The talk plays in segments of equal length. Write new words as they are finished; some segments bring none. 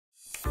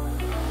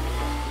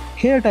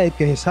Hair type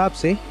के हिसाब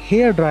से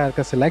हेयर ड्रायर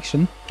का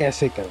सिलेक्शन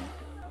कैसे करें।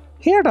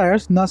 हेयर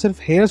ड्रायर्स न सिर्फ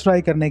हेयर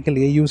ड्राई करने के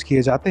लिए यूज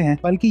किए जाते हैं,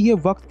 बल्कि ये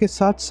वक्त के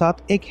साथ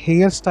साथ एक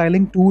हेयर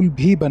स्टाइलिंग टूल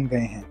भी बन गए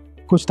हैं।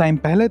 कुछ टाइम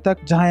पहले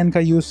तक जहां इनका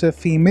यूज सिर्फ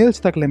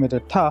फीमेल्स तक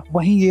लिमिटेड था,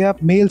 वहीं ये अब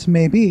मेल्स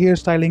में भी हेयर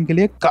स्टाइलिंग के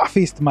लिए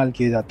काफी इस्तेमाल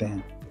किए जाते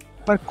हैं।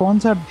 पर कौन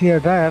सा हेयर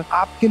ड्रायर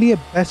आपके लिए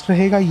बेस्ट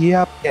रहेगा, ये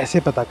आप कैसे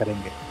पता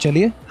करेंगे?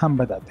 चलिए हम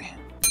बताते हैं।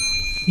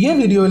 ये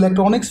वीडियो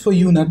इलेक्ट्रॉनिक्स फॉर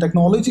यू ने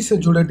टेक्नोलॉजी से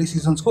जुड़े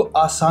डिसीजंस को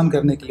आसान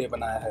करने के लिए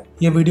बनाया है।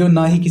 ये वीडियो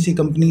ना ही किसी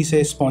कंपनी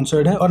से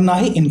स्पॉन्सर्ड है और ना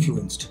ही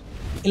इन्फ्लुएंस्ड।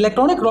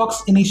 इलेक्ट्रॉनिक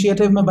रॉक्स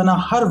इनिशिएटिव में बना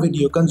हर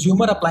वीडियो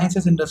कंज्यूमर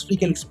अप्लायंसेस इंडस्ट्री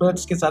के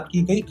एक्सपर्ट्स के साथ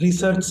की गई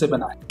रिसर्च से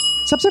बना है।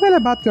 सबसे पहले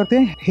बात करते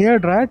हैं हेयर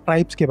ड्रायर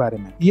टाइप्स के बारे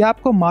में। ये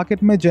आपको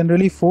मार्केट में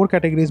जनरली 4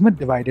 कैटेगरीज में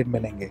डिवाइडेड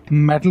मिलेंगे: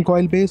 metal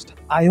coil based,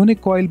 ionic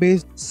coil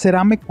based,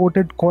 ceramic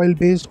coated coil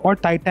based और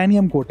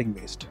टाइटेनियम कोटिंग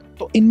बेस्ड।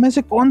 तो इनमें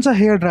से कौन सा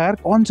हेयर ड्रायर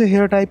कौन से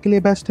हेयर टाइप के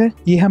लिए बेस्ट है,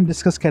 ये हम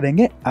डिस्कस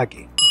करेंगे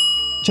आगे।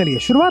 चलिए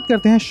शुरुआत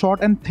करते हैं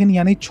शॉर्ट एंड थिन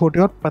यानी छोटे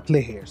और पतले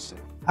हेयर से।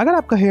 अगर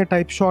आपका हेयर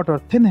टाइप शॉर्ट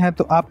और थिन है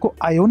तो आपको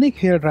आयोनिक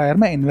हेयर ड्रायर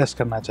में इन्वेस्ट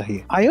करना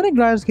चाहिए। आयोनिक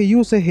ड्रायर्स के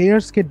यूज से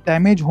हेयर्स के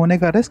डैमेज होने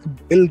का रिस्क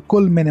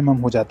बिल्कुल मिनिमम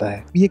हो जाता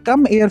है। ये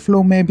कम एयर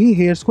फ्लो में भी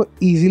हेयर्स को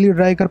इजीली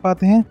ड्राई कर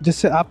पाते हैं,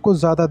 जिससे आपको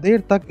ज्यादा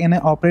देर तक इन्हें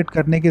ऑपरेट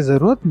करने की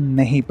जरूरत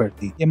नहीं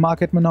पड़ती। ये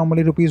मार्केट में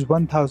नॉर्मली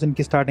 ₹1000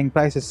 की स्टार्टिंग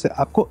प्राइस से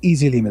आपको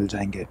इजीली मिल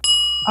जाएंगे।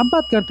 अब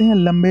बात करते हैं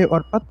लंबे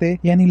और पतले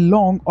यानी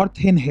लॉन्ग और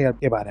थिन हेयर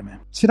के बारे में।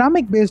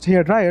 सिरामिक बेस्ड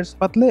हेयर ड्रायर्स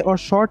पतले और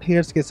शॉर्ट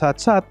हेयर्स के साथ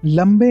साथ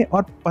लंबे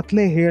और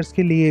पतले हेयर्स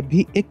के लिए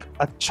भी एक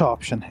अच्छा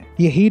ऑप्शन है।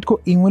 ये हीट को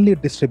इवनली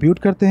डिस्ट्रीब्यूट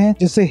करते हैं,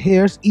 जिससे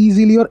हेयर्स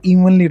इजीली और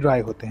इवनली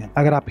ड्राई होते हैं।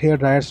 अगर आप हेयर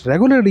ड्रायर्स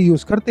रेगुलरली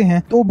यूज करते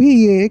हैं तो भी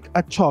ये एक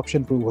अच्छा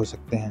ऑप्शन प्रूव हो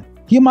सकते हैं।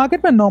 ये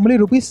मार्केट में नॉर्मली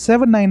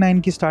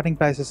 ₹799 की स्टार्टिंग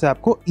प्राइस से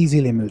आपको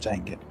इजीली मिल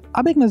जाएंगे।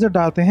 अब एक नजर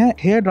डालते हैं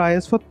हेयर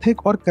ड्रायर्स फॉर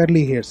थिक और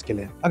कर्ली हेयर्स के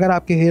लिए। अगर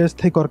आपके हेयर्स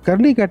थिक और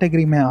कर्ली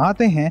कैटेगरी में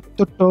आते हैं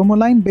तो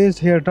tourmaline based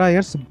hair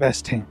dryers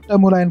best हैं।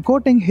 टर्मोलाइन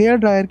कोटिंग हेयर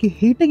ड्रायर की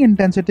हीटिंग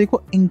इंटेंसिटी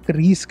को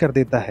इंक्रीज कर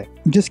देता है,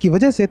 जिसकी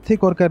वजह से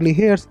थिक और कर्ली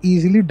हेयर्स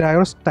इजीली ड्राई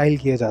और स्टाइल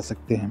किए जा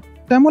सकते हैं।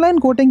 टर्मोलाइन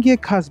कोटिंग की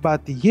एक खास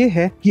बात ये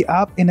है कि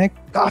आप इन्हें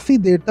काफी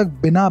देर तक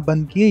बिना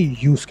बंद किए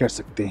यूज कर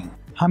सकते हैं।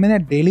 हम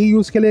इन्हें डेली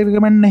यूज के लिए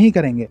रिकमेंड नहीं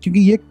करेंगे, क्योंकि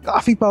ये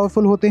काफी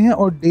पावरफुल होते हैं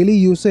और डेली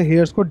यूज से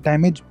हेयर्स को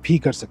डैमेज भी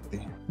कर सकते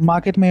हैं।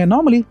 मार्केट में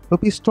नॉर्मली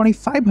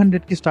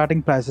 ₹2500 की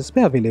स्टार्टिंग प्राइसेस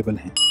पे अवेलेबल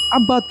हैं।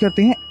 अब बात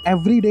करते हैं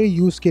एवरीडे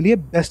यूज के लिए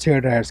बेस्ट हेयर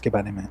ड्रायर्स के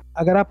बारे में।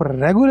 अगर आप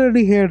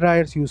रेगुलरली हेयर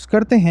ड्रायर्स यूज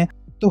करते हैं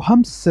तो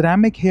हम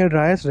सिरेमिक हेयर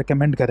ड्रायर्स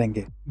रेकमेंड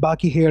करेंगे।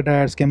 बाकी हेयर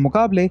ड्रायर्स के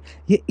मुकाबले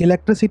ये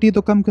इलेक्ट्रिसिटी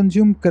तो कम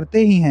कंज्यूम करते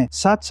ही हैं,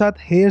 साथ साथ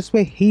हेयर्स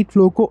पे हीट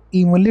फ्लो को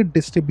इवनली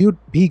डिस्ट्रीब्यूट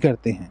भी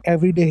करते हैं।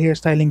 एवरीडे हेयर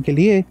स्टाइलिंग के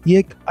लिए ये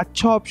एक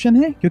अच्छा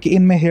ऑप्शन है, क्योंकि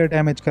इनमें हेयर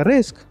डैमेज का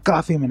रिस्क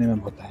काफी मिनिमम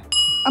होता है।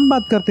 अब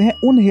बात करते हैं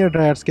उन हेयर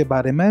ड्रायर्स के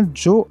बारे में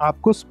जो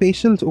आपको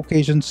स्पेशल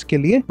ओकेजन्स के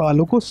लिए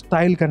बालों को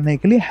स्टाइल करने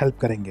के लिए हेल्प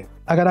करेंगे।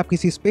 अगर आप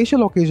किसी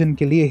स्पेशल ओकेजन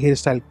के लिए हेयर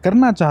स्टाइल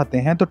करना चाहते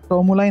हैं तो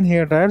टर्मोलाइन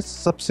हेयर ड्रायर्स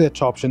सबसे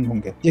अच्छा ऑप्शन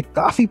होंगे। ये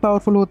काफी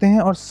पावरफुल होते हैं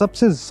और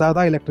सबसे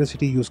ज्यादा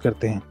इलेक्ट्रिसिटी यूज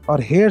करते हैं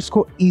और हेयर्स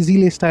को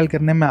इजीली स्टाइल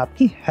करने में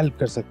आपकी हेल्प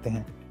कर सकते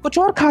हैं। कुछ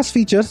और खास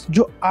फीचर्स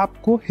जो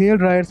आपको हेयर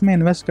ड्रायर्स में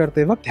इन्वेस्ट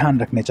करते वक्त ध्यान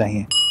रखने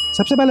चाहिए।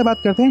 सबसे पहले बात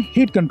करते हैं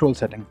हीट कंट्रोल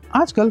सेटिंग।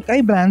 आजकल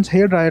कई ब्रांड्स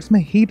हेयर ड्रायर्स में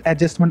हीट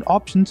एडजस्टमेंट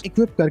ऑप्शंस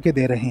इक्विप करके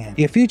दे रहे हैं।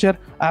 ये फीचर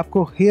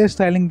आपको हेयर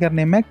स्टाइलिंग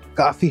करने में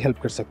काफी हेल्प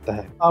कर सकता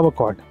है। Power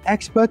cord.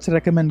 एक्सपर्ट्स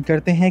रेकमेंड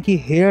करते हैं कि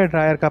हेयर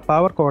ड्रायर का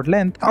पावर कॉर्ड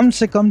लेंथ कम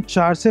से कम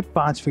 4 से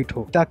 5 फीट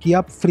हो, ताकि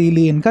आप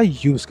फ्रीली इनका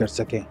यूज कर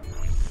सकें।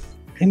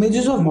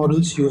 Images of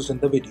models used in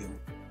the video.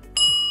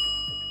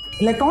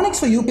 Electronics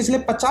for you पिछले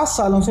 50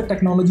 सालों से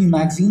टेक्नोलॉजी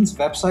मैगजीन्स,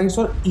 वेबसाइट्स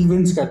और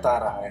इवेंट्स करता आ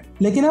रहा है,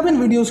 लेकिन अब इन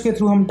वीडियोस के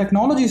थ्रू हम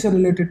टेक्नोलॉजी से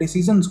रिलेटेड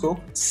डिसीजंस को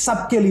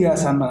सबके लिए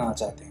आसान बनाना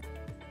चाहते हैं।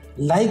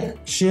 लाइक,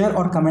 शेयर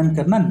और कमेंट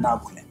करना ना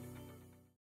भूलें।